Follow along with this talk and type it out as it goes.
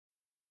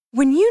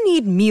When you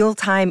need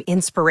mealtime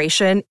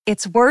inspiration,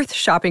 it's worth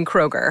shopping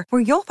Kroger,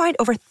 where you'll find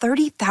over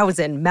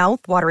 30,000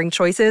 mouth-watering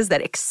choices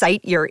that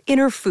excite your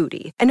inner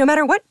foodie. And no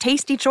matter what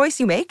tasty choice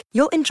you make,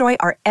 you'll enjoy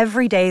our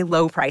everyday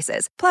low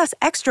prices, plus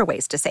extra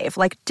ways to save,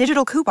 like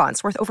digital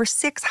coupons worth over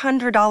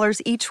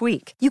 $600 each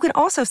week. You can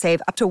also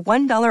save up to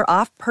 $1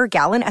 off per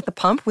gallon at the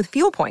pump with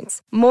fuel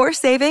points. More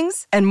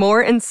savings and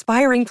more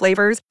inspiring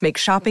flavors make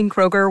shopping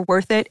Kroger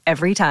worth it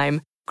every time.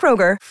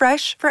 Kroger,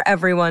 fresh for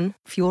everyone.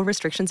 Fuel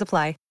restrictions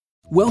apply.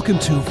 Welcome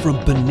to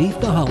From Beneath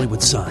the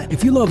Hollywood Sign.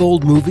 If you love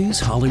old movies,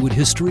 Hollywood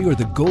history, or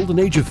the golden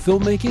age of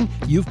filmmaking,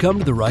 you've come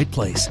to the right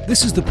place.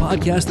 This is the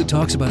podcast that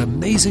talks about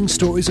amazing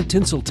stories of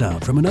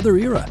Tinseltown from another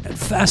era and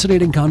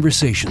fascinating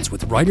conversations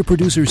with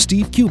writer-producer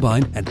Steve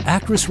Cubine and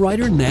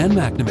actress-writer Nan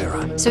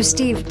McNamara. So,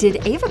 Steve,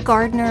 did Ava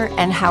Gardner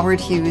and Howard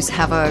Hughes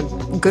have a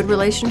good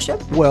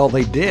relationship? Well,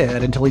 they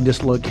did until he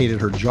dislocated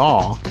her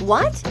jaw.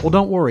 What? Well,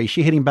 don't worry.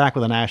 She hit him back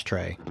with an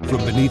ashtray. From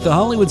Beneath the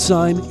Hollywood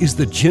Sign is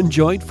the gin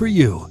joint for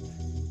you.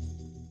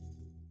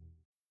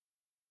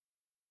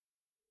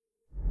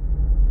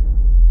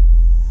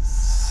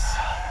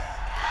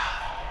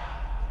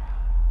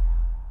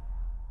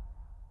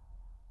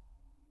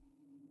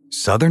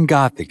 Southern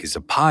Gothic is a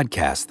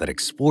podcast that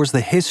explores the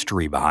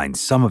history behind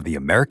some of the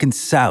American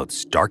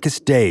South's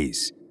darkest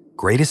days,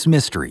 greatest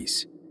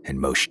mysteries, and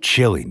most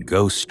chilling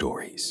ghost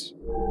stories.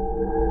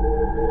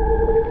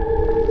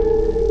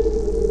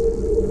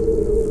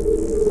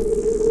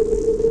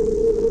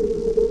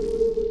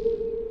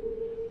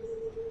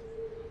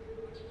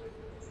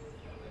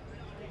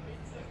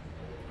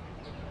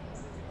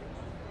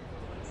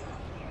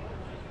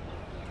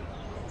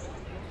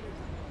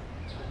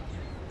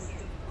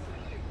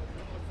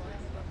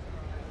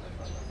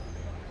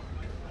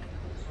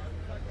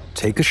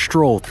 Take a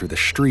stroll through the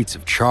streets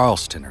of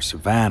Charleston or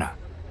Savannah,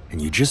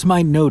 and you just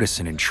might notice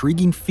an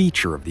intriguing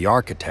feature of the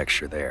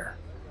architecture there: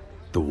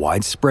 the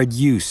widespread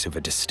use of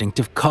a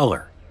distinctive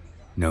color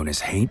known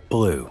as haint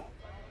blue.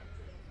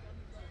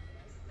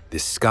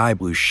 This sky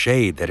blue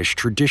shade that is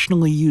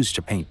traditionally used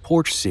to paint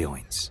porch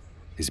ceilings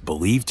is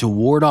believed to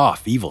ward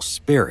off evil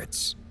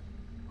spirits,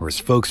 or as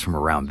folks from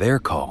around there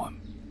call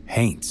them,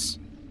 haints.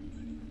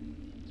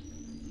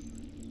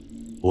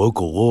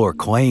 Local lore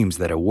claims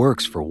that it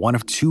works for one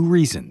of two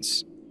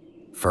reasons.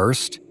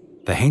 First,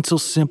 the haints will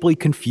simply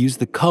confuse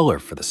the color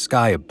for the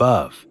sky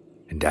above,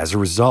 and as a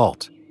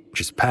result,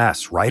 just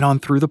pass right on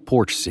through the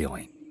porch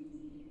ceiling.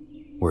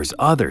 Whereas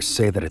others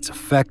say that it's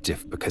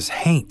effective because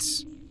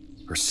haints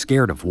are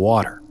scared of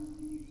water,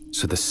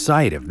 so the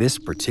sight of this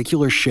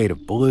particular shade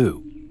of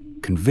blue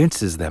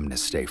convinces them to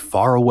stay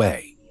far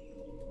away.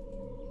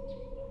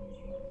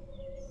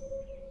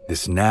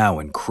 This now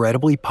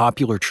incredibly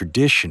popular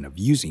tradition of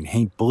using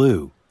haint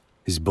blue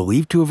is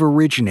believed to have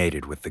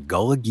originated with the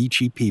Gullah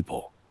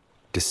people,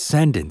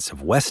 descendants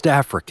of West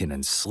African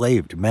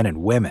enslaved men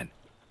and women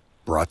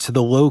brought to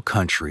the Low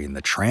Country in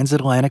the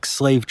transatlantic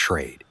slave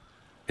trade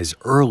as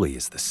early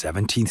as the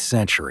 17th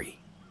century.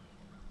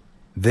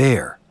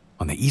 There,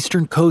 on the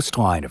eastern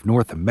coastline of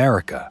North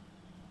America,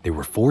 they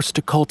were forced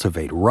to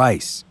cultivate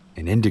rice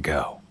and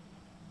indigo.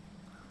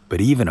 But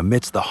even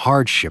amidst the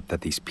hardship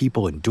that these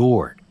people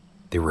endured,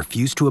 they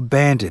refused to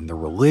abandon the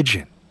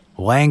religion,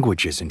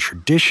 languages, and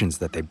traditions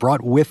that they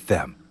brought with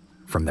them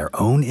from their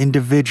own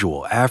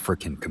individual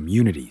African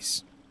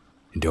communities.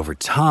 And over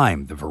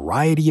time, the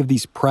variety of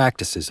these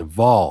practices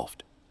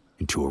evolved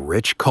into a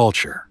rich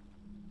culture.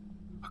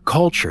 A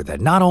culture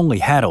that not only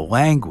had a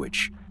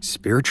language,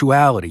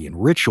 spirituality,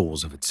 and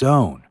rituals of its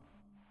own,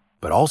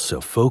 but also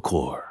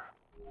folklore.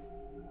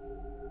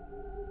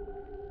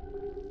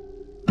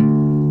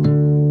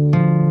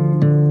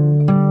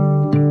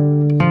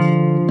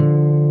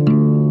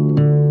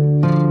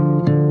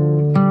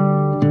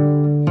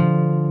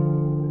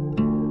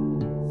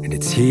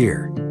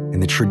 Here, in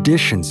the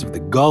traditions of the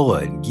Gullah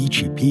and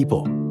Geechee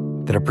people,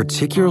 that a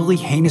particularly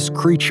heinous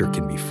creature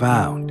can be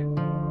found.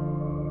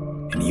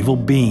 An evil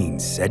being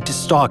said to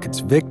stalk its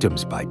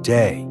victims by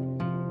day,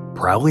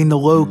 prowling the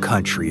Low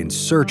Country in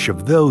search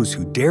of those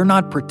who dare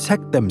not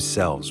protect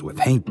themselves with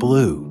haint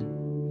blue,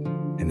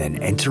 and then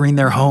entering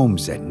their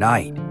homes at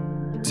night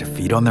to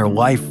feed on their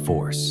life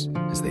force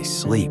as they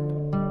sleep.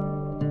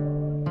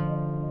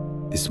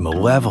 This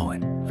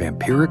malevolent,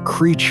 vampiric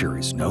creature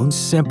is known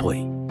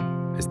simply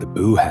as the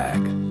Boo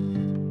Hag.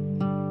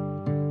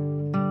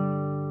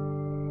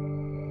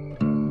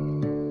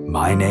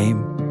 My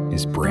name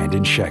is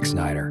Brandon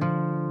Scheck-Snyder,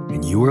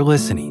 and you are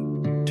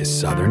listening to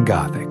Southern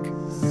Gothic.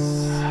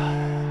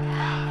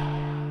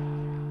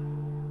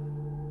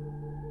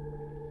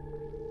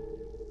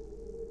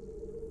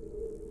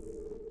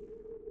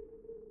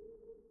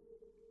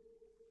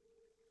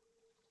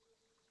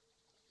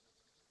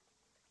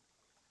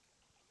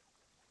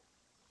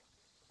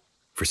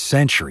 For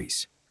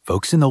centuries,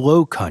 folks in the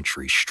Low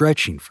Country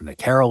stretching from the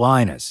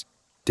Carolinas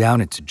down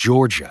into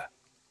Georgia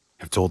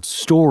have told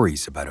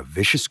stories about a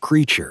vicious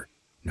creature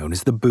known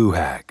as the Boo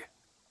Hag.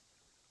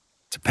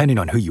 Depending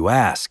on who you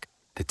ask,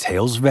 the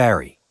tales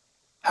vary.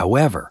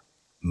 However,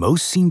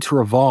 most seem to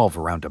revolve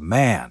around a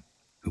man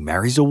who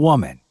marries a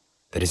woman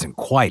that isn't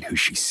quite who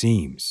she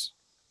seems.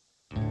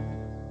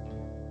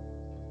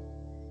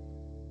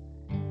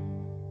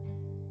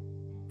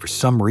 For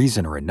some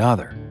reason or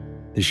another,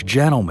 this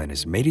gentleman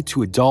has made it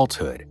to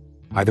adulthood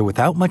either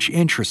without much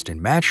interest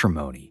in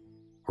matrimony,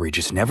 or he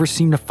just never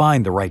seemed to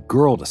find the right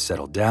girl to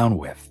settle down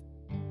with.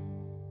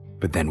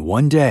 But then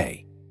one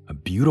day, a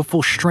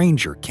beautiful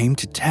stranger came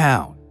to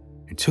town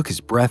and took his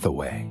breath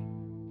away.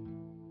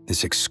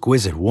 This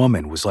exquisite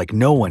woman was like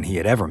no one he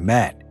had ever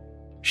met.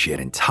 She had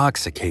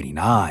intoxicating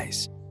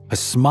eyes, a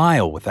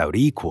smile without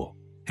equal,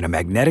 and a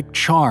magnetic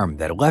charm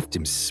that left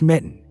him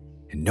smitten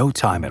in no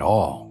time at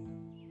all.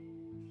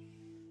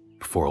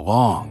 Before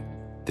long,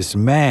 this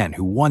man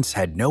who once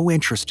had no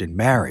interest in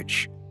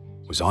marriage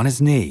was on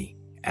his knee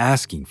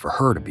asking for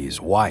her to be his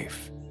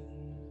wife.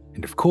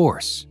 And of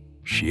course,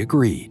 she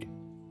agreed.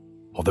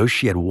 Although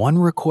she had one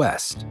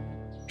request,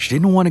 she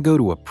didn't want to go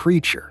to a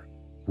preacher.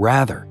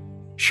 Rather,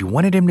 she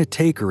wanted him to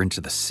take her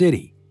into the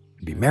city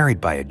and be married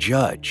by a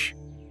judge,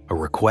 a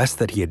request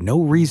that he had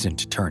no reason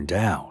to turn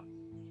down.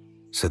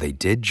 So they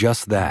did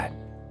just that,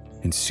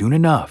 and soon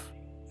enough,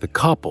 the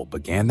couple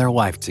began their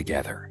life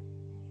together.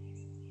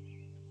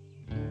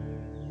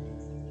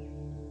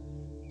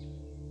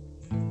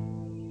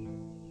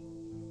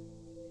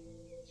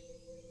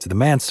 To the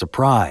man's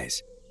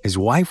surprise, his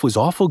wife was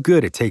awful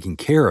good at taking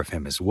care of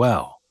him as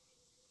well.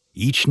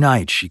 Each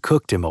night she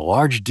cooked him a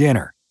large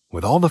dinner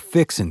with all the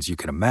fixins you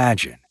can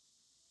imagine,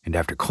 and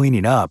after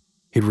cleaning up,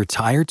 he'd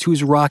retire to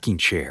his rocking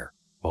chair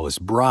while his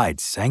bride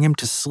sang him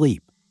to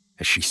sleep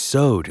as she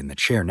sewed in the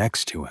chair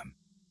next to him,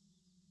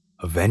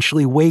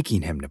 eventually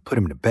waking him to put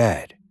him to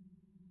bed.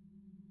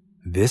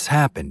 This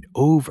happened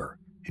over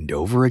and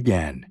over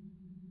again,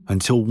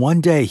 until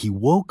one day he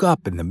woke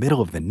up in the middle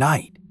of the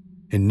night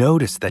and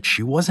noticed that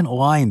she wasn't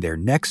lying there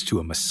next to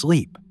him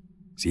asleep,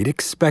 as he'd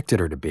expected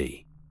her to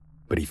be,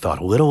 but he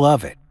thought little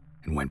of it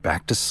and went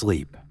back to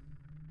sleep.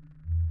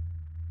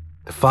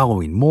 The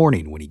following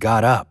morning, when he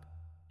got up,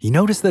 he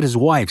noticed that his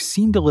wife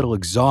seemed a little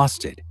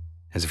exhausted,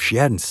 as if she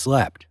hadn't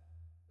slept,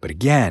 but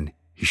again,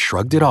 he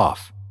shrugged it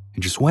off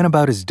and just went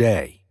about his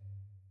day.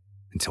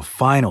 Until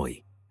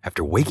finally,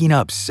 after waking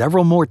up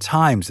several more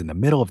times in the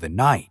middle of the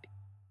night,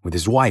 with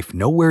his wife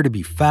nowhere to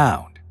be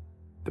found,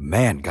 the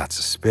man got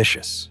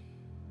suspicious.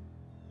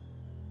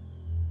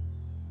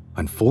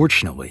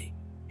 Unfortunately,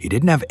 he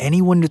didn't have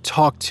anyone to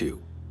talk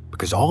to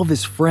because all of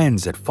his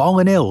friends had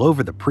fallen ill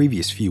over the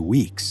previous few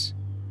weeks.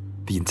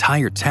 The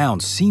entire town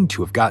seemed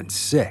to have gotten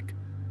sick,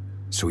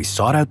 so he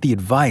sought out the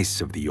advice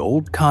of the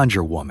old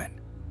conjure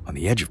woman on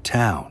the edge of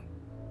town.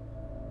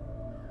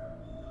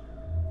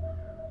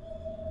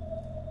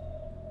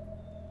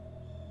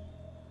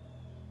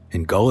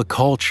 In Gullah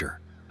culture,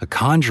 a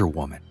conjure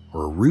woman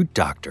or a root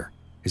doctor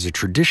is a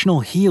traditional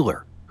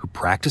healer who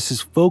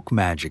practices folk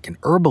magic and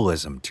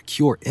herbalism to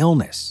cure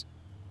illness,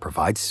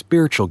 provide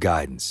spiritual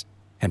guidance,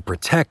 and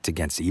protect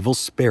against evil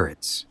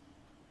spirits.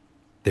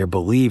 They're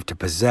believed to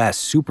possess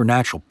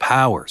supernatural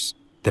powers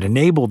that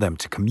enable them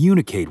to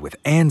communicate with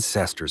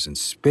ancestors and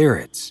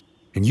spirits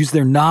and use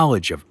their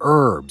knowledge of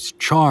herbs,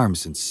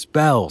 charms, and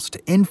spells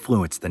to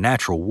influence the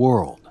natural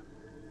world.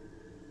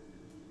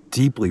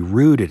 Deeply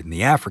rooted in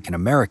the African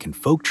American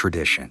folk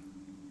tradition,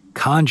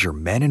 conjure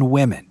men and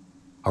women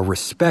are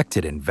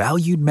respected and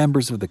valued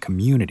members of the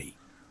community.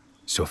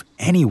 So if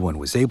anyone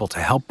was able to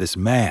help this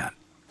man,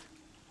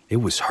 it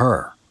was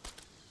her.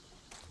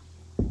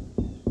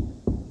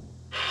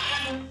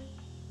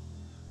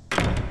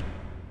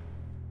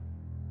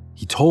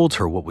 He told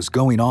her what was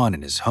going on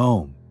in his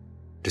home,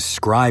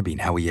 describing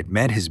how he had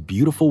met his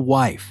beautiful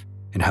wife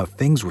and how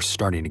things were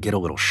starting to get a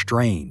little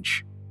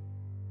strange.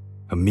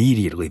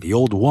 Immediately, the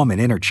old woman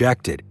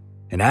interjected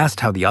and asked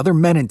how the other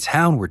men in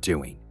town were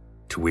doing,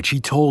 to which he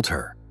told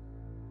her,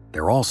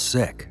 "They're all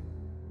sick."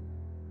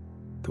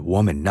 The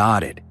woman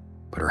nodded,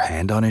 put her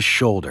hand on his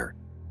shoulder,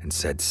 and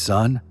said,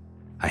 "Son,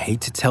 I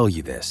hate to tell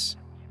you this,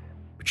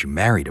 but you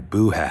married a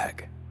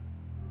boo-hag."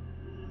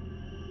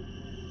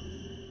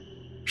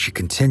 She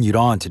continued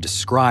on to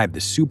describe the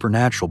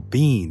supernatural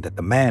being that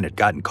the man had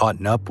gotten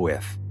caught up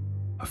with,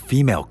 a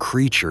female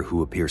creature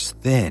who appears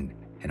thin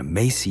and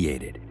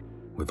emaciated,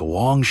 with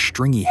long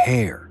stringy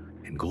hair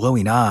and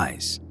glowing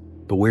eyes,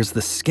 but wears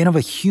the skin of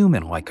a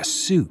human like a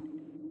suit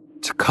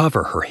to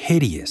cover her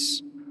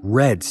hideous,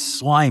 red,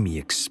 slimy,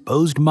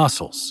 exposed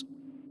muscles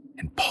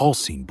and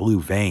pulsing blue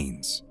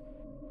veins.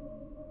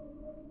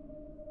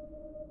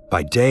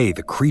 By day,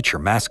 the creature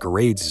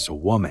masquerades as a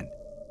woman,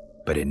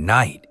 but at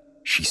night,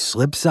 she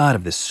slips out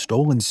of this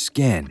stolen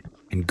skin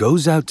and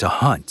goes out to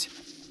hunt,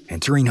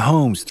 entering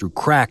homes through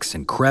cracks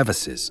and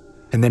crevices,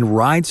 and then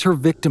rides her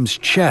victim's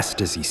chest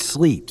as he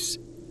sleeps,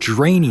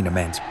 draining a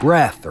man's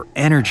breath or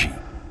energy,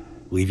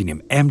 leaving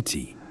him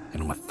empty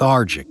and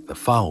lethargic the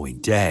following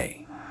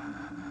day.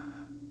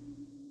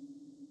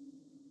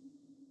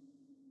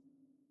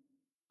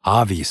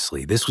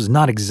 Obviously, this was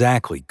not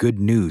exactly good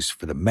news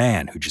for the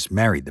man who just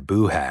married the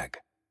boo-hag,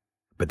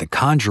 but the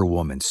conjure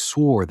woman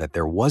swore that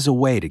there was a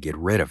way to get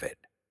rid of it.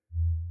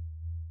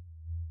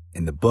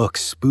 In the book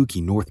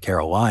Spooky North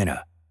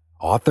Carolina,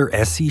 author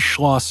S.E.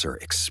 Schlosser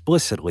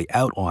explicitly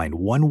outlined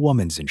one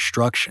woman's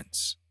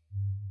instructions.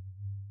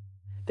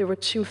 There were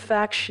 2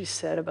 facts, she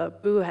said,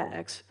 about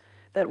boo-hags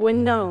that,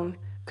 when known,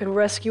 could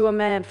rescue a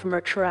man from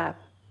her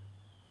trap.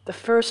 The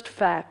first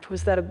fact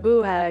was that a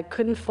boo-hag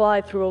couldn't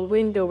fly through a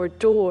window or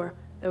door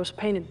that was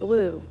painted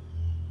blue.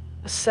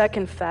 The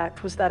second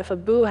fact was that if a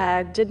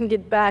boo-hag didn't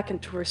get back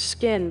into her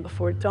skin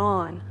before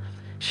dawn,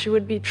 she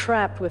would be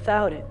trapped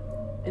without it,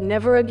 and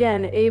never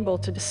again able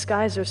to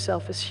disguise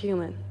herself as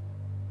human.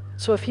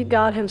 So if he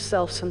got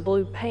himself some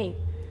blue paint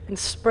and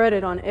spread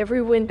it on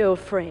every window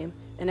frame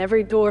and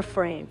every door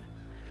frame,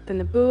 then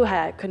the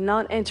boo-hag could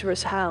not enter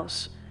his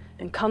house,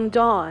 and come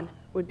dawn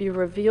would be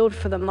revealed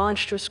for the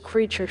monstrous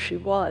creature she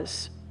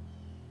was.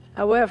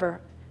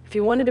 However, if he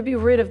wanted to be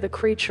rid of the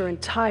creature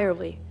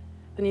entirely,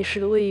 then he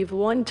should leave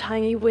one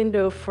tiny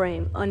window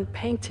frame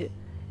unpainted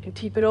and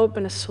keep it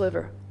open a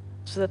sliver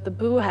so that the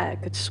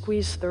boo-hag could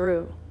squeeze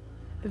through.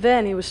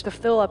 Then he was to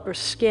fill up her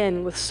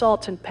skin with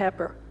salt and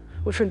pepper,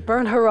 which would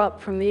burn her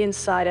up from the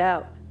inside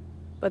out.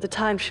 By the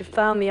time she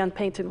found the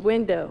unpainted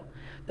window,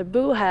 the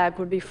boo-hag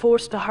would be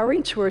forced to hurry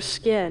into her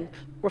skin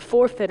or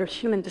forfeit her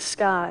human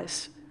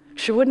disguise.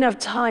 She wouldn't have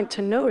time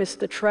to notice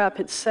the trap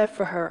had set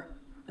for her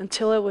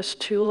until it was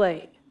too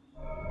late.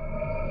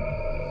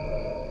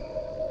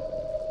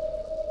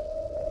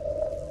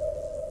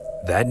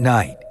 That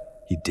night,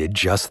 he did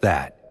just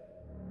that.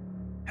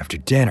 After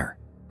dinner,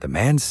 the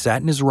man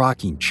sat in his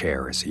rocking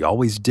chair as he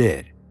always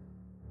did.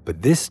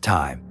 But this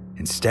time,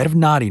 instead of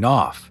nodding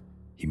off,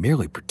 he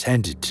merely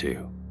pretended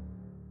to.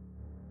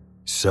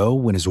 So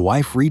when his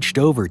wife reached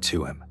over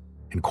to him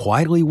and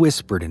quietly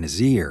whispered in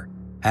his ear,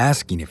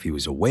 asking if he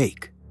was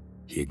awake,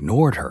 he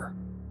ignored her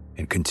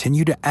and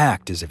continued to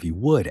act as if he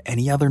would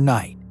any other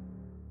night,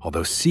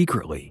 although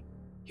secretly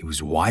he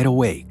was wide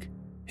awake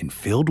and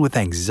filled with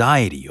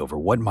anxiety over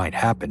what might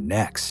happen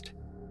next.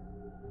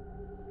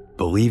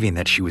 Believing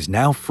that she was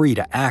now free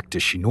to act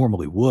as she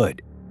normally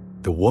would,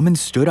 the woman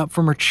stood up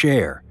from her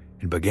chair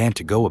and began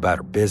to go about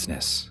her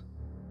business.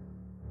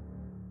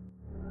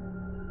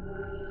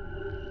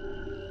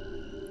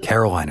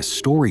 Carolina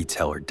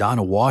storyteller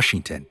Donna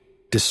Washington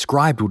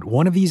described what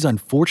one of these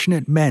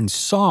unfortunate men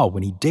saw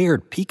when he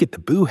dared peek at the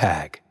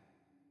boo-hag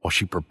while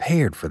she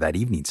prepared for that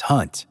evening's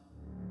hunt.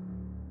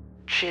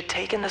 She had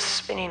taken the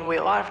spinning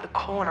wheel out of the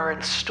corner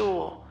and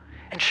stool,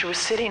 and she was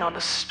sitting on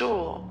the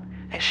stool,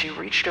 and she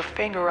reached her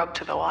finger up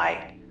to the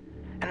light,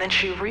 and then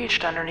she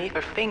reached underneath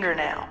her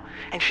fingernail,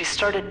 and she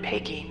started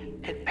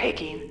picking and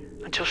picking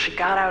until she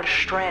got out a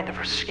strand of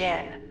her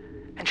skin,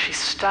 and she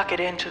stuck it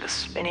into the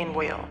spinning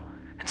wheel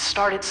and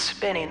started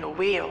spinning the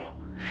wheel,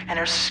 and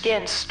her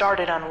skin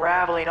started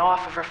unraveling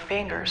off of her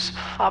fingers,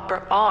 up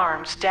her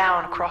arms,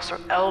 down across her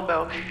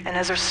elbow, and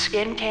as her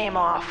skin came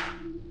off,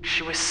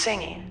 she was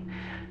singing,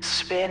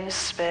 "Spin,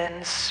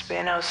 spin,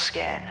 spin, oh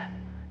skin.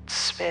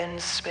 Spin,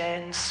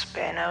 spin,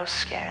 spin, oh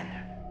skin."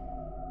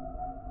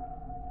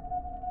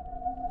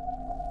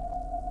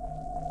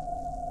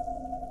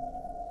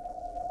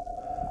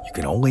 You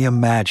can only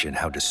imagine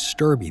how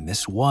disturbing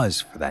this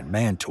was for that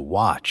man to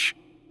watch,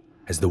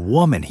 as the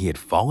woman he had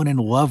fallen in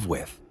love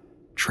with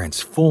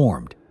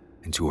transformed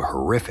into a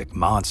horrific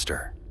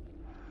monster.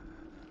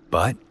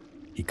 But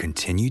he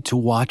continued to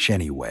watch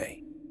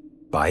anyway,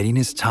 biding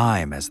his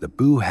time as the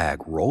boo-hag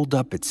rolled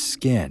up its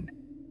skin,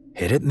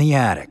 hid it in the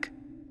attic,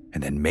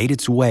 and then made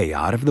its way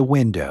out of the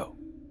window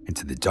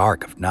into the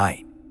dark of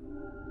night.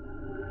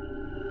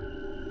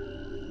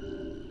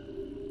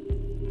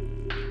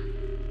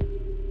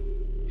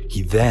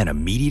 He then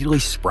immediately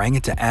sprang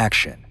into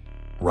action,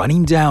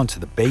 running down to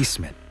the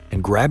basement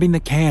and grabbing the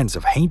cans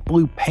of haint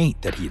blue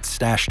paint that he had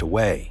stashed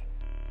away.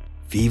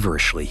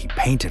 Feverishly, he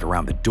painted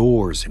around the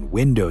doors and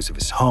windows of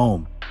his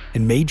home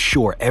and made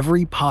sure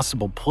every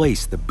possible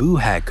place the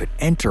boo-hag could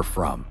enter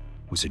from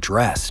was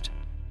addressed,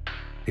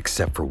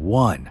 except for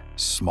one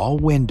small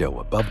window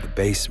above the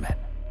basement.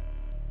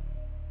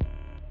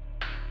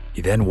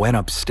 He then went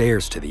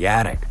upstairs to the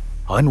attic,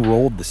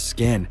 unrolled the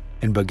skin,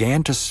 and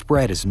began to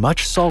spread as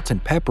much salt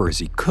and pepper as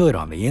he could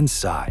on the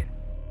inside,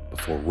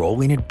 before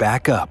rolling it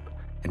back up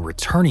and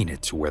returning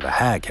it to where the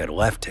hag had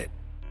left it.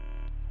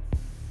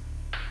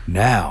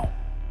 Now,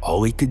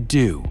 all he could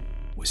do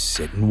was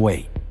sit and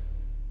wait.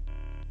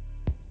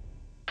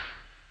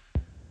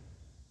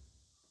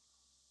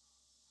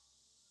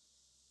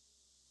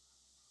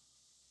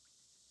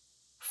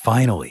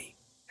 Finally,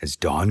 as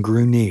dawn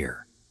grew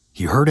near,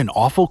 he heard an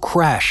awful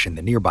crash in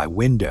the nearby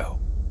window.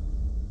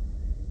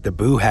 The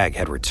boo-hag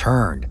had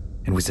returned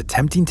and was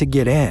attempting to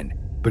get in,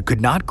 but could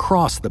not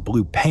cross the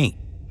blue paint,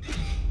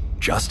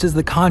 just as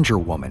the conjure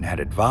woman had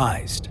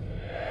advised.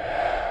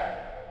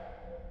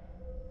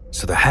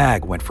 So the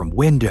hag went from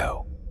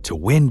window to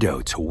window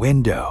to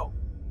window,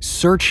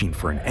 searching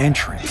for an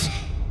entrance,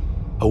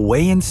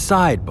 away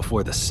inside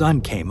before the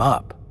sun came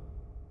up,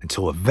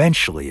 until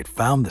eventually it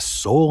found the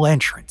sole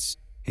entrance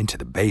into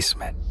the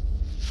basement.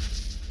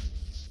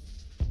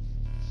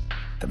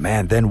 The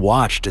man then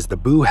watched as the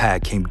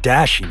boo-hag came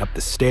dashing up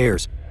the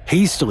stairs,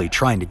 hastily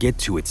trying to get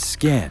to its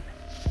skin.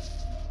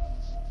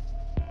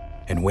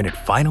 And when it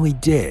finally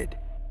did,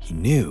 he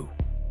knew,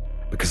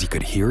 because he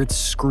could hear its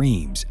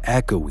screams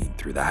echoing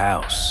through the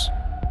house.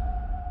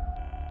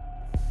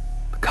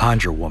 The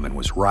conjure woman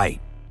was right.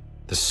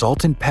 The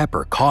salt and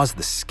pepper caused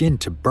the skin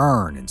to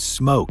burn and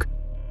smoke,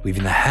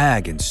 leaving the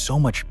hag in so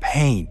much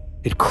pain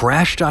it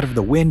crashed out of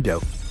the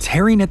window,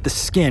 tearing at the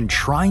skin,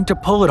 trying to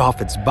pull it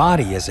off its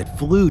body as it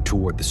flew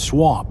toward the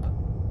swamp.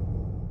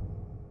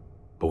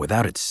 But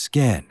without its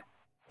skin,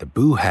 the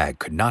boo hag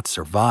could not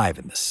survive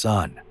in the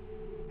sun.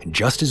 And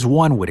just as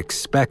one would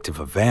expect of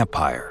a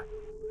vampire,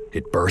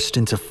 it burst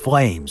into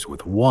flames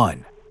with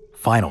one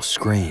final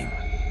scream.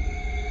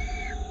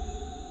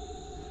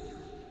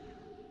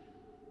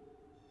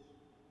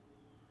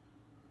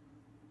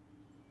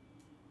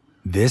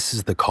 This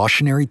is the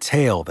cautionary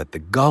tale that the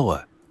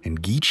Gullah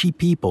and Geechee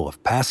people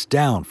have passed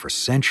down for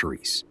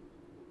centuries,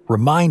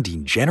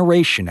 reminding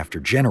generation after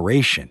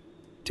generation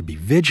to be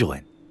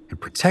vigilant and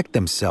protect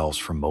themselves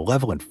from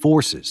malevolent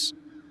forces,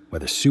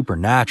 whether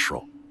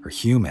supernatural or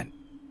human.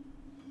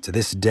 To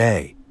this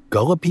day,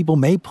 Gullah people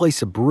may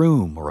place a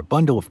broom or a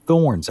bundle of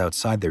thorns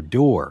outside their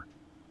door,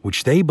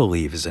 which they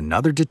believe is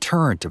another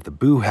deterrent of the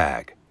boo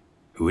hag,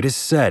 who it is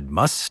said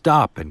must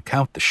stop and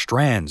count the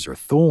strands or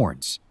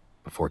thorns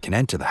before it can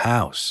enter the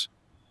house,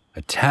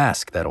 a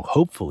task that'll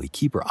hopefully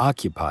keep her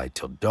occupied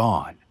till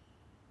dawn.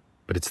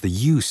 But it's the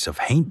use of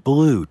haint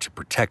blue to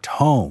protect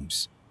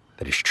homes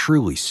that has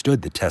truly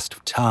stood the test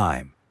of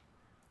time.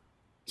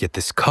 Yet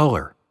this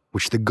color,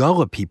 which the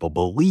Gullah people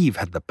believe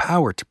had the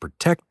power to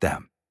protect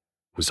them,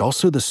 was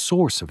also the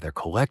source of their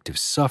collective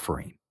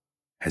suffering,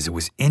 as it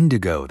was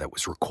indigo that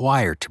was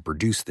required to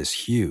produce this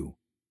hue,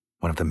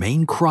 one of the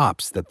main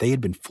crops that they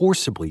had been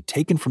forcibly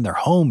taken from their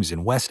homes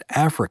in West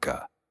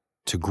Africa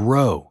to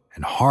grow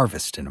and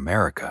harvest in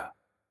America.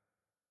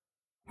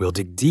 We'll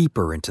dig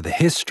deeper into the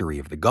history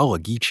of the Gullah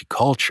Geechee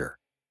culture,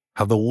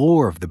 how the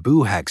lore of the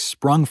boo hag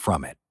sprung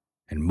from it,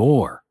 and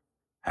more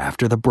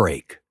after the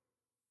break.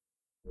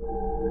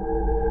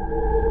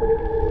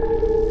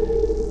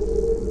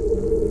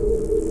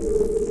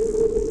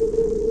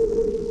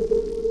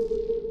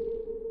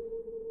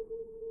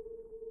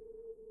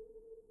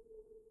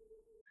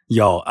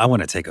 Y'all, I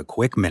want to take a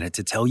quick minute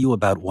to tell you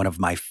about one of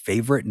my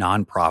favorite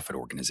nonprofit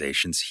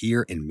organizations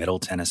here in Middle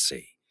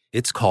Tennessee.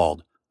 It's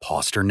called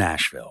Poster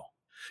Nashville.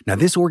 Now,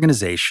 this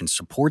organization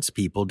supports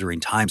people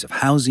during times of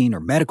housing or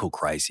medical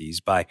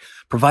crises by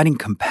providing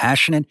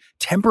compassionate,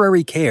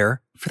 temporary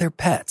care for their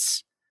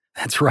pets.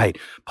 That's right,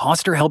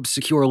 Poster helps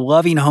secure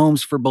loving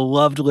homes for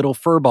beloved little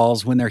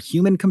furballs when their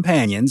human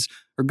companions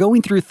are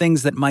going through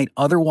things that might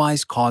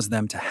otherwise cause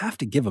them to have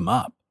to give them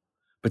up.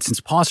 But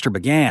since Poster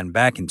began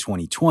back in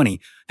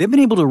 2020, they've been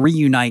able to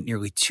reunite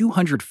nearly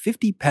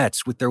 250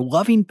 pets with their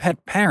loving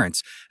pet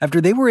parents after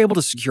they were able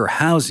to secure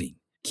housing,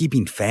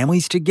 keeping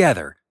families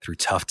together through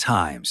tough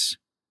times.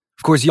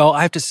 Of course, y'all,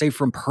 I have to say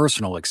from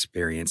personal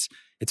experience,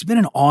 it's been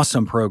an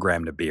awesome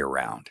program to be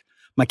around.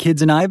 My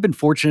kids and I have been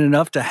fortunate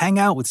enough to hang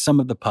out with some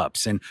of the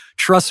pups, and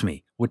trust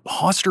me, what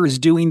Poster is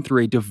doing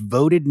through a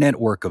devoted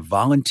network of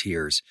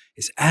volunteers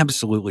is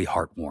absolutely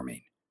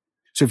heartwarming.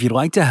 So if you'd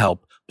like to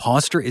help,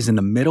 Poster is in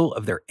the middle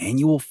of their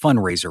annual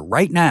fundraiser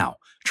right now,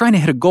 trying to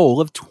hit a goal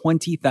of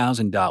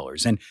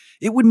 $20,000, and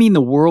it would mean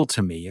the world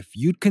to me if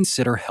you'd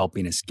consider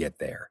helping us get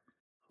there.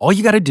 All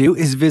you got to do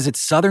is visit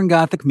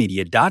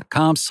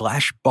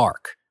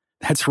southerngothicmedia.com/bark.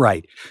 That's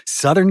right,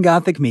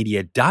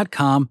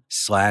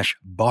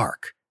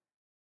 southerngothicmedia.com/bark.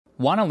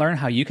 Want to learn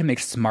how you can make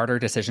smarter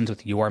decisions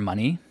with your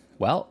money?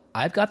 Well,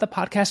 I've got the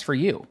podcast for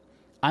you.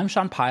 I'm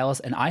Sean Piles,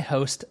 and I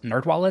host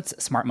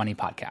NerdWallet's Smart Money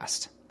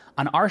Podcast.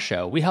 On our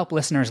show, we help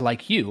listeners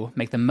like you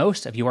make the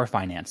most of your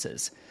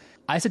finances.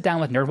 I sit down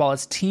with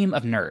NerdWallet's team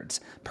of nerds,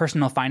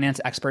 personal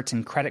finance experts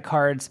in credit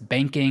cards,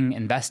 banking,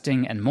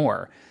 investing, and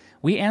more.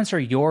 We answer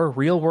your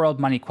real-world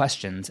money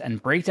questions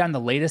and break down the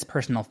latest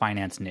personal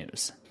finance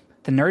news.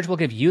 The nerds will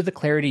give you the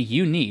clarity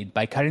you need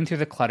by cutting through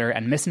the clutter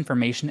and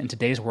misinformation in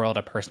today's world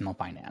of personal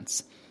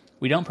finance.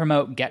 We don't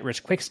promote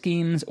get-rich-quick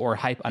schemes or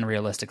hype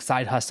unrealistic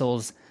side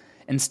hustles.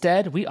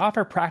 Instead, we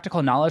offer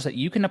practical knowledge that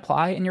you can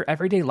apply in your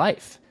everyday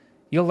life.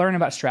 You'll learn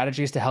about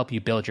strategies to help you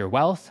build your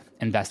wealth,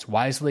 invest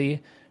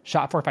wisely,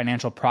 shop for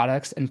financial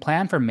products, and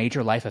plan for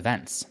major life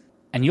events.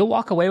 And you'll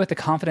walk away with the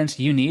confidence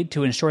you need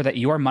to ensure that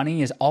your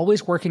money is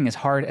always working as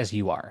hard as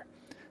you are.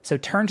 So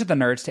turn to the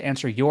nerds to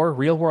answer your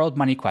real-world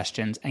money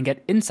questions and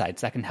get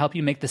insights that can help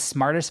you make the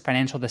smartest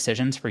financial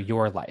decisions for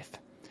your life.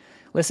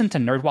 Listen to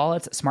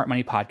NerdWallet's Smart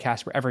Money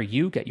Podcast wherever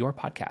you get your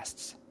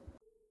podcasts.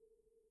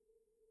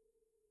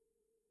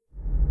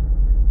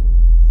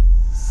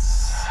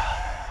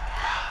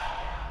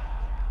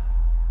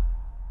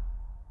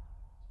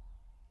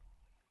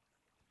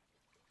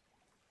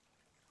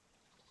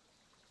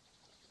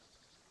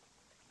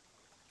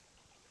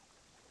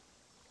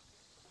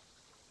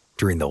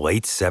 During the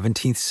late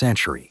 17th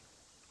century,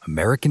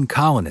 American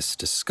colonists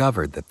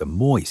discovered that the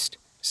moist,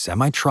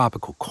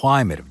 semi-tropical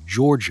climate of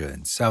Georgia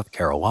and South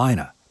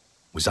Carolina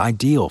was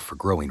ideal for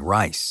growing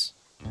rice.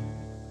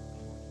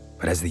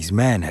 But as these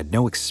men had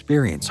no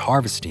experience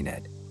harvesting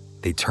it,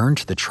 they turned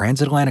to the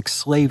transatlantic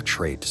slave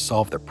trade to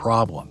solve their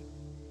problem,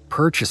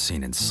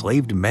 purchasing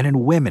enslaved men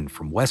and women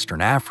from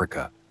Western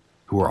Africa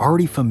who were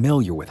already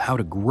familiar with how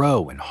to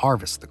grow and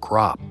harvest the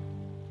crop,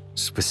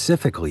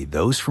 specifically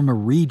those from a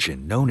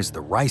region known as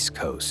the Rice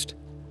Coast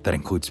that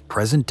includes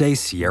present-day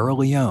Sierra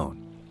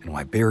Leone and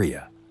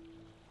Liberia.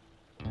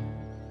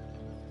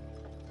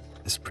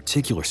 This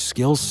particular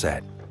skill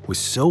set was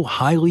so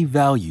highly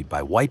valued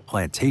by white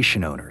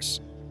plantation owners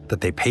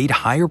that they paid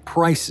higher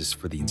prices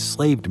for the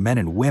enslaved men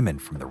and women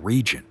from the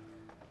region.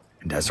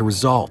 And as a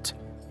result,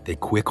 they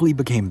quickly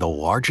became the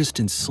largest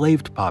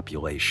enslaved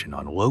population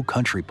on low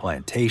country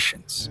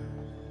plantations,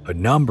 a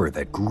number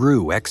that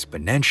grew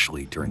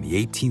exponentially during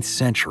the 18th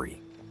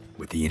century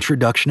with the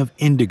introduction of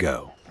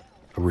indigo,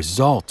 a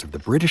result of the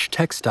British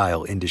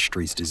textile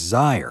industry's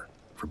desire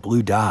for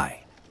blue dye.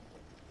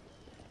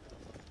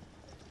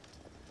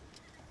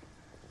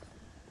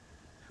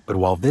 But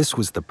while this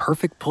was the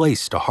perfect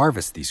place to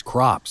harvest these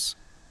crops,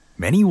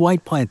 many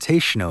white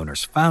plantation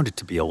owners found it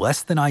to be a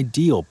less than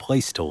ideal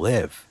place to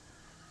live.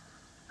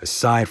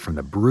 Aside from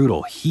the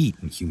brutal heat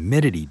and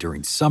humidity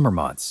during summer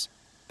months,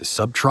 the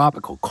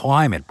subtropical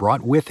climate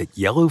brought with it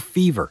yellow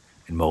fever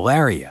and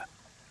malaria,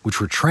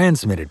 which were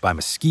transmitted by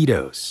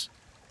mosquitoes.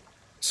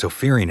 So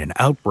fearing an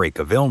outbreak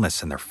of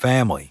illness in their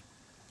family,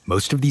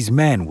 most of these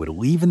men would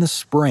leave in the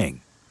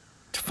spring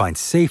to find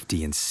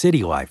safety in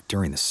city life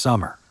during the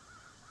summer.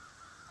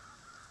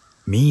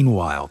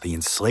 Meanwhile, the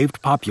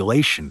enslaved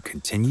population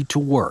continued to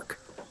work,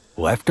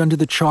 left under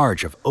the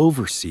charge of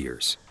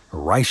overseers or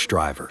rice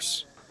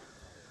drivers.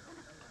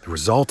 The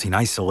resulting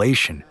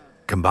isolation,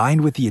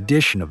 combined with the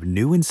addition of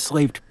new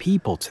enslaved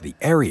people to the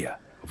area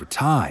over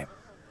time,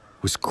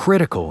 was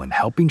critical in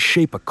helping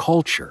shape a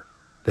culture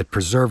that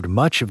preserved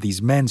much of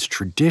these men's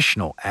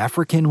traditional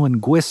African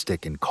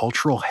linguistic and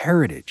cultural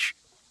heritage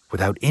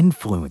without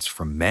influence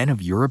from men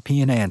of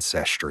European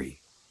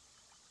ancestry.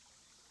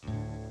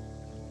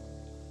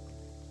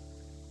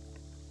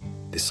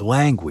 This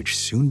language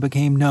soon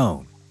became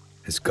known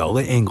as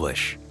Gullah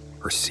English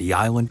or Sea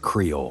Island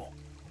Creole,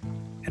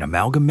 an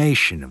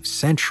amalgamation of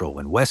Central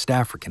and West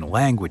African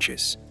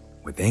languages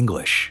with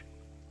English.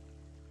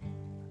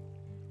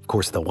 Of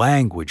course, the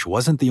language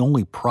wasn't the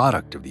only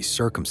product of these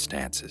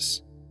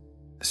circumstances.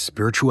 The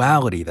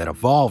spirituality that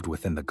evolved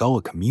within the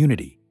Gullah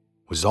community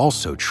was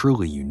also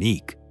truly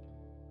unique,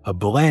 a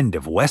blend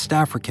of West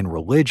African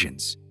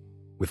religions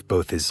with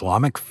both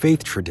Islamic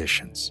faith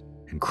traditions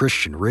and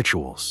Christian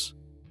rituals.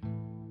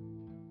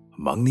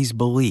 Among these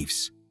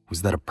beliefs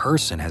was that a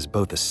person has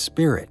both a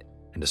spirit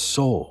and a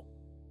soul,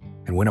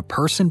 and when a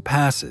person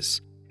passes,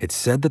 it's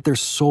said that their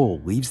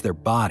soul leaves their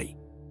body,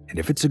 and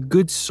if it's a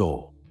good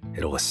soul,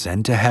 it'll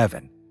ascend to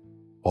heaven,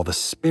 while the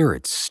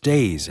spirit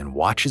stays and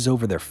watches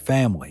over their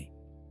family,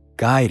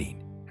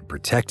 guiding and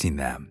protecting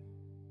them.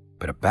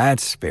 But a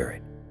bad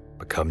spirit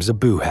becomes a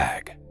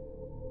buhag.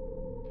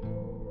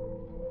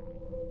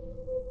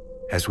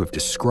 As we've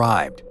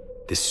described,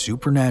 this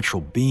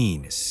supernatural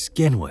being is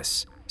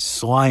skinless,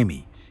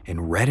 slimy,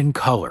 and red in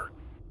color,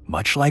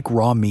 much like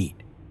raw meat,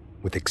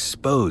 with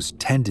exposed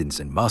tendons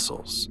and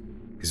muscles,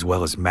 as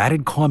well as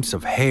matted clumps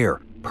of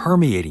hair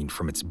permeating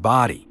from its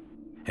body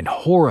and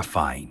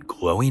horrifying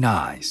glowing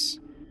eyes.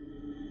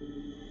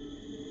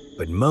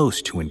 But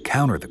most who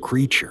encounter the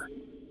creature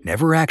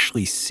never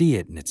actually see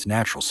it in its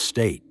natural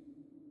state,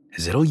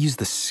 as it'll use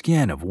the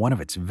skin of one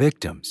of its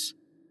victims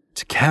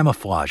to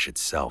camouflage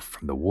itself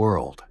from the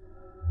world.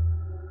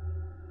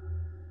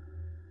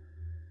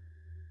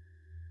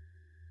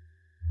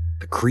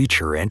 The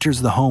creature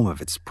enters the home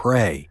of its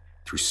prey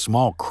through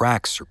small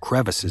cracks or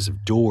crevices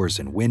of doors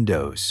and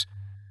windows,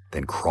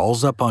 then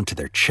crawls up onto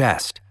their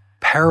chest,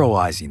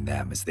 paralyzing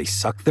them as they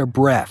suck their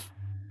breath,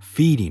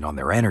 feeding on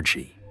their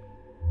energy.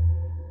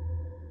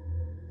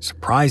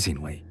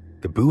 Surprisingly,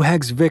 the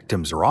buhag's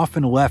victims are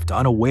often left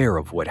unaware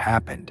of what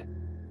happened,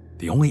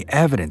 the only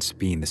evidence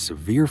being the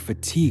severe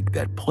fatigue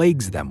that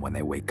plagues them when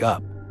they wake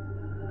up.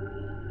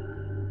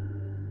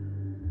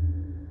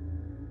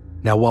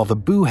 Now, while the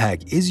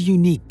buhag is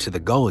unique to the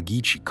Gullah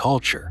Geechee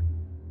culture,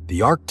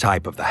 the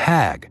archetype of the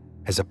hag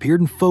has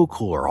appeared in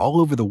folklore all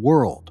over the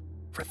world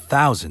for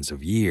thousands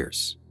of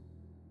years.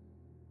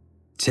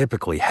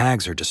 Typically,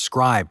 hags are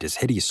described as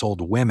hideous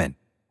old women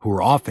who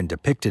are often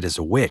depicted as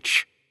a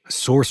witch, a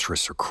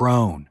sorceress, or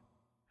crone.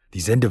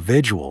 These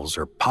individuals,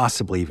 or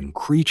possibly even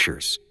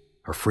creatures,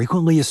 are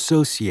frequently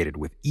associated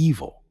with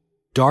evil,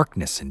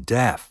 darkness, and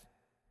death,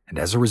 and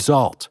as a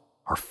result,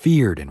 are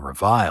feared and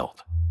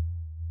reviled.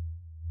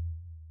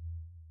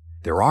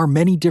 There are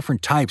many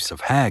different types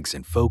of hags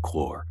in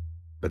folklore,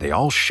 but they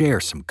all share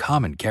some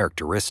common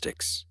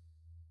characteristics.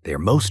 They are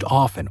most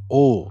often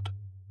old,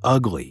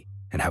 ugly,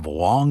 and have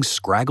long,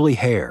 scraggly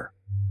hair.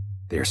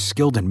 They are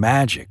skilled in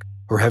magic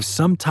or have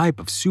some type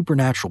of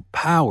supernatural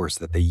powers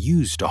that they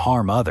use to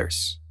harm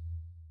others.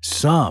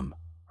 Some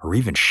are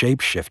even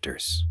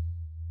shapeshifters.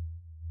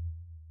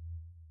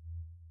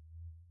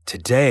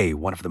 Today,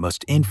 one of the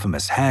most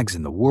infamous hags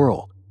in the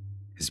world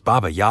is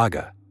Baba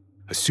Yaga,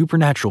 a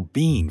supernatural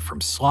being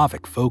from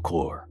Slavic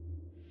folklore.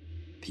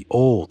 The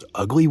old,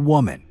 ugly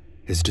woman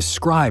is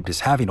described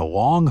as having a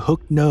long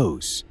hooked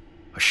nose,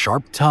 a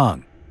sharp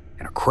tongue,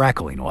 and a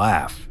crackling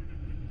laugh.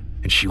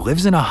 And she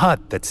lives in a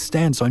hut that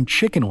stands on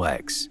chicken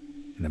legs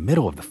in the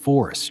middle of the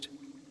forest.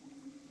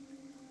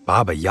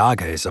 Baba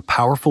Yaga is a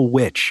powerful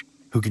witch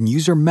who can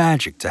use her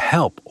magic to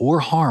help or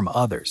harm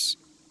others.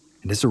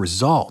 And as a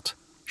result,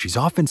 she's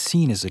often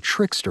seen as a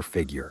trickster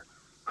figure,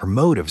 her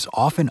motives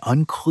often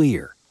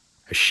unclear,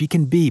 as she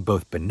can be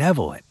both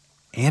benevolent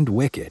and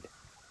wicked,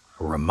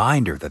 a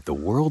reminder that the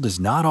world is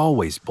not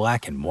always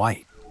black and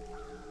white.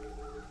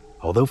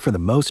 Although for the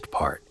most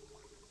part,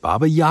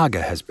 Baba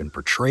Yaga has been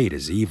portrayed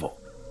as evil.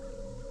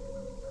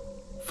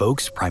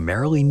 Folks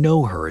primarily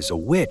know her as a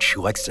witch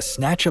who likes to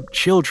snatch up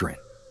children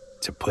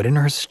to put in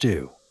her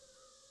stew.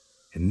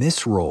 In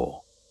this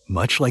role,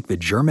 much like the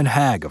German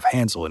hag of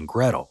Hansel and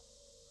Gretel,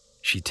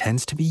 she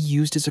tends to be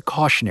used as a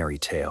cautionary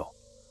tale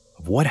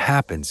of what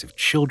happens if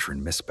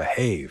children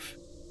misbehave.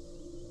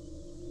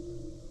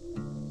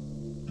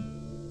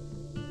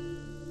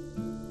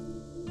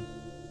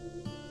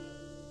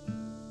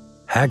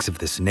 Hags of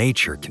this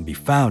nature can be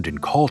found in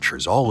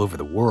cultures all over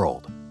the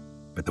world,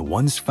 but the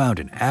ones found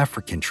in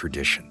African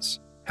traditions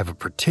have a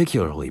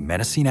particularly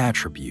menacing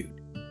attribute.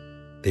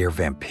 They are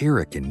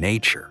vampiric in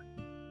nature,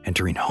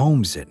 entering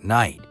homes at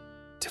night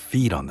to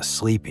feed on the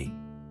sleeping.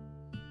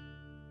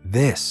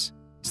 This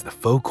is the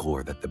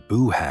folklore that the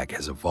Boo Hag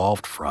has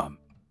evolved from,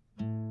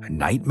 a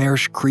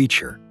nightmarish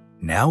creature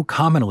now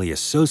commonly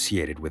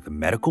associated with the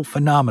medical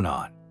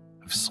phenomenon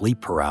of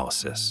sleep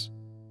paralysis.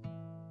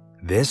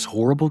 This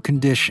horrible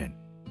condition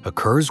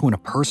occurs when a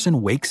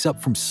person wakes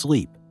up from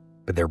sleep,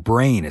 but their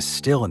brain is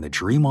still in the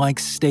dreamlike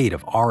state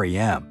of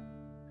REM,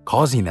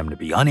 causing them to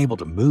be unable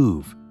to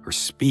move or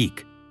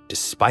speak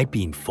despite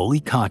being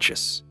fully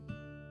conscious.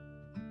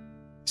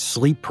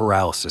 Sleep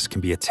paralysis can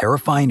be a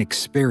terrifying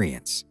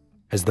experience,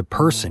 as the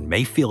person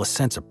may feel a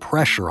sense of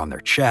pressure on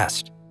their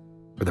chest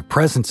or the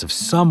presence of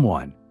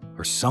someone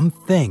or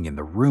something in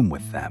the room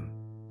with them.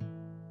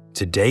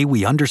 Today,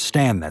 we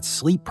understand that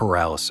sleep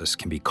paralysis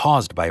can be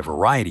caused by a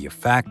variety of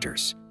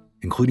factors,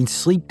 including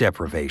sleep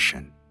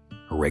deprivation,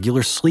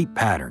 irregular sleep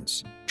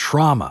patterns,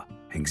 trauma,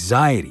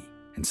 anxiety,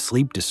 and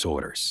sleep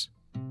disorders.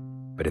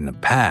 But in the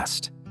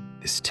past,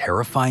 this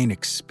terrifying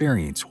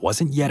experience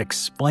wasn't yet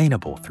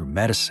explainable through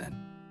medicine,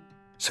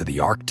 so the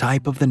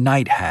archetype of the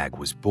night hag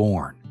was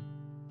born,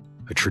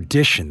 a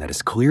tradition that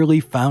has clearly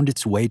found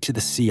its way to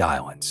the Sea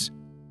Islands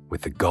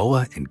with the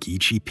Gullah and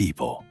Geechee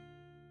people.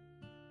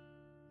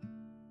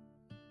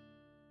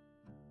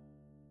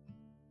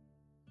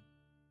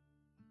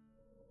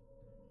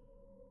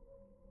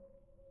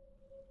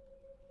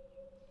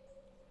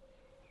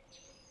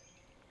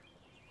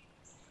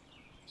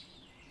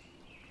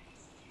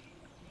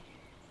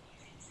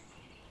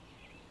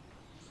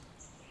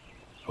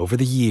 Over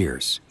the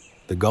years,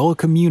 the Gullah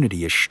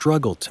community has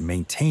struggled to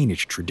maintain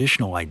its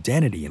traditional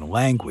identity and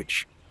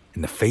language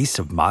in the face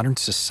of modern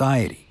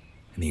society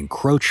and the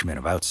encroachment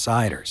of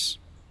outsiders.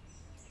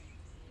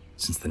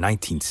 Since the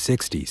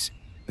 1960s,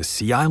 the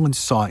Sea Islands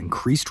saw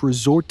increased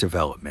resort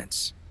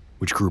developments,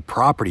 which grew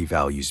property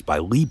values by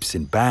leaps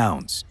and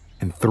bounds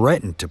and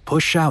threatened to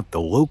push out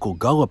the local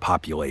Gullah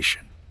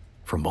population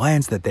from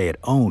lands that they had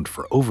owned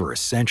for over a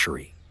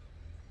century.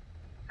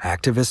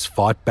 Activists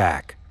fought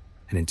back,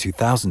 and in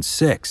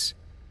 2006,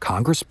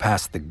 Congress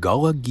passed the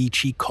Gullah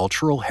Geechee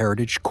Cultural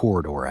Heritage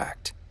Corridor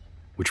Act,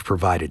 which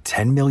provided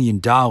 $10 million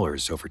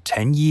over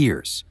 10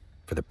 years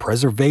for the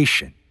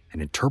preservation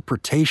and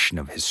interpretation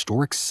of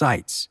historic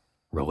sites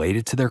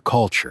related to their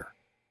culture,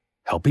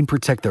 helping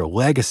protect their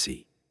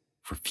legacy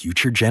for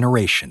future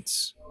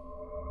generations.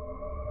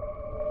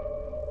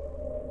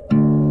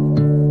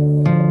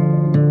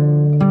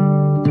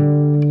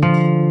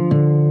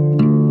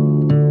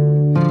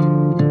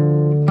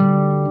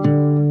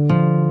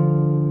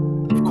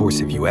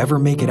 If you ever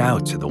make it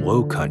out to the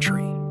Low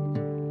Country,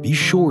 be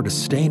sure to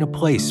stay in a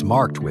place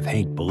marked with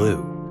Haint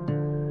Blue,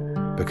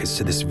 because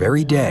to this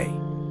very day,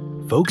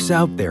 folks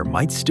out there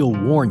might still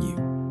warn you,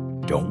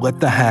 "Don't let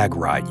the hag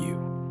ride you,"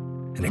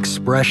 an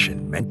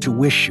expression meant to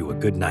wish you a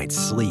good night's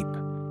sleep,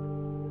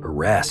 a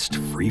rest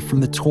free from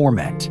the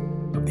torment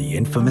of the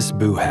infamous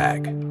Boo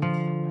Hag.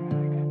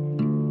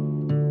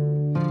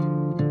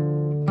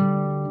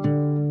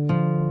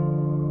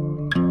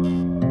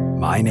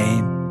 My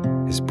name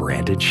is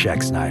Brandon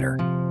Schexnayder,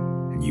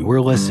 and you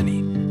are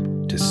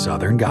listening to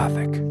Southern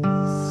Gothic.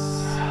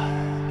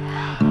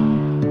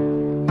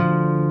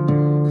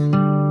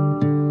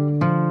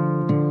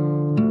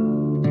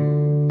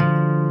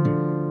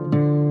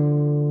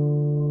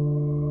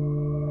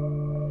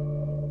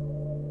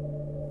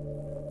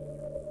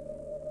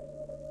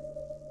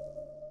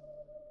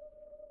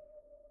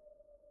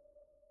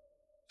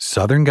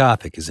 Southern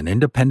Gothic is an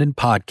independent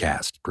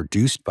podcast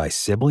produced by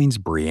siblings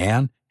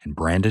Brianne and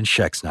Brandon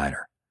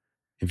Schexnayder.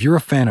 If you're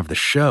a fan of the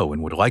show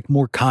and would like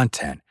more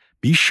content,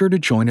 be sure to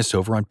join us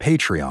over on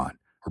Patreon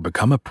or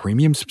become a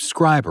premium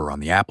subscriber on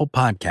the Apple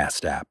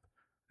Podcast app.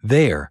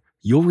 There,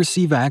 you'll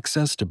receive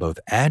access to both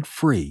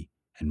ad-free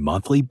and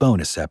monthly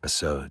bonus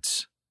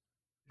episodes.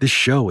 This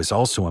show is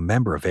also a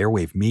member of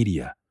Airwave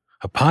Media,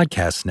 a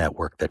podcast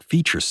network that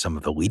features some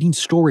of the leading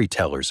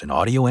storytellers in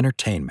audio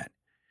entertainment,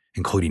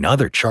 including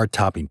other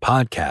chart-topping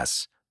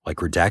podcasts like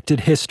Redacted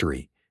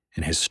History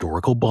and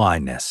Historical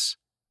Blindness.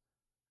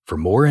 For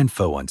more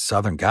info on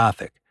Southern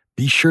Gothic,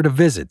 be sure to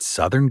visit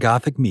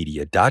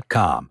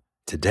southerngothicmedia.com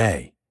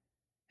today.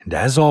 And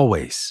as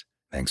always,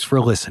 thanks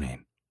for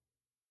listening.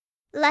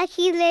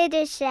 Lucky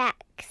Little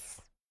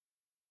Shacks.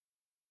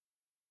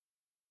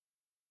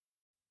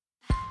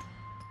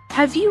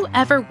 Have you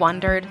ever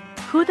wondered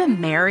who the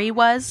Mary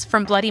was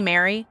from Bloody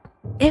Mary?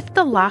 If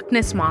the Loch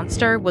Ness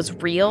Monster was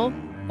real,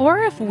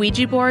 or if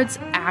Ouija boards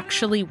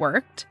actually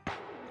worked?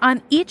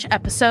 On each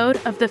episode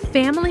of the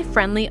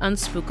family-friendly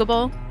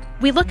Unspookable,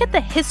 we look at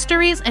the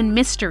histories and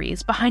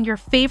mysteries behind your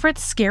favorite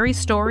scary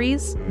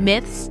stories,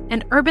 myths,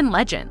 and urban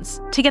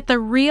legends to get the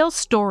real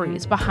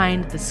stories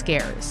behind the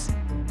scares.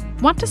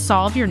 Want to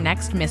solve your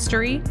next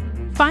mystery?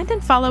 Find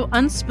and follow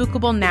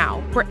Unspookable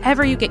now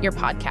wherever you get your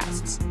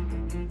podcasts.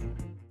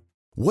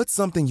 What's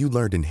something you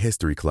learned in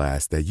history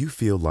class that you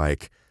feel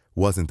like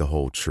wasn't the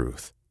whole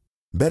truth?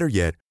 Better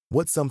yet,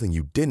 what's something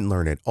you didn't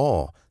learn at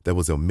all that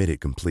was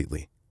omitted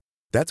completely?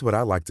 That's what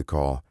I like to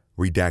call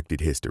redacted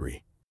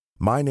history.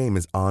 My name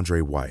is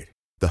Andre White,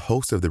 the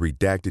host of the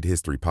Redacted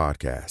History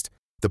Podcast,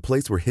 the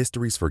place where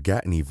history's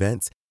forgotten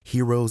events,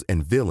 heroes,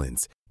 and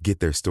villains get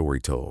their story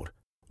told,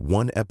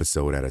 one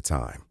episode at a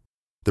time.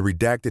 The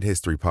Redacted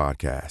History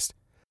Podcast.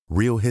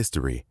 Real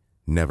history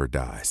never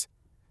dies.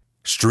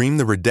 Stream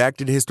the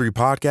Redacted History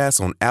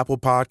Podcast on Apple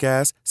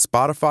Podcasts,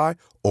 Spotify,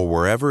 or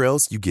wherever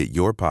else you get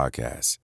your podcasts.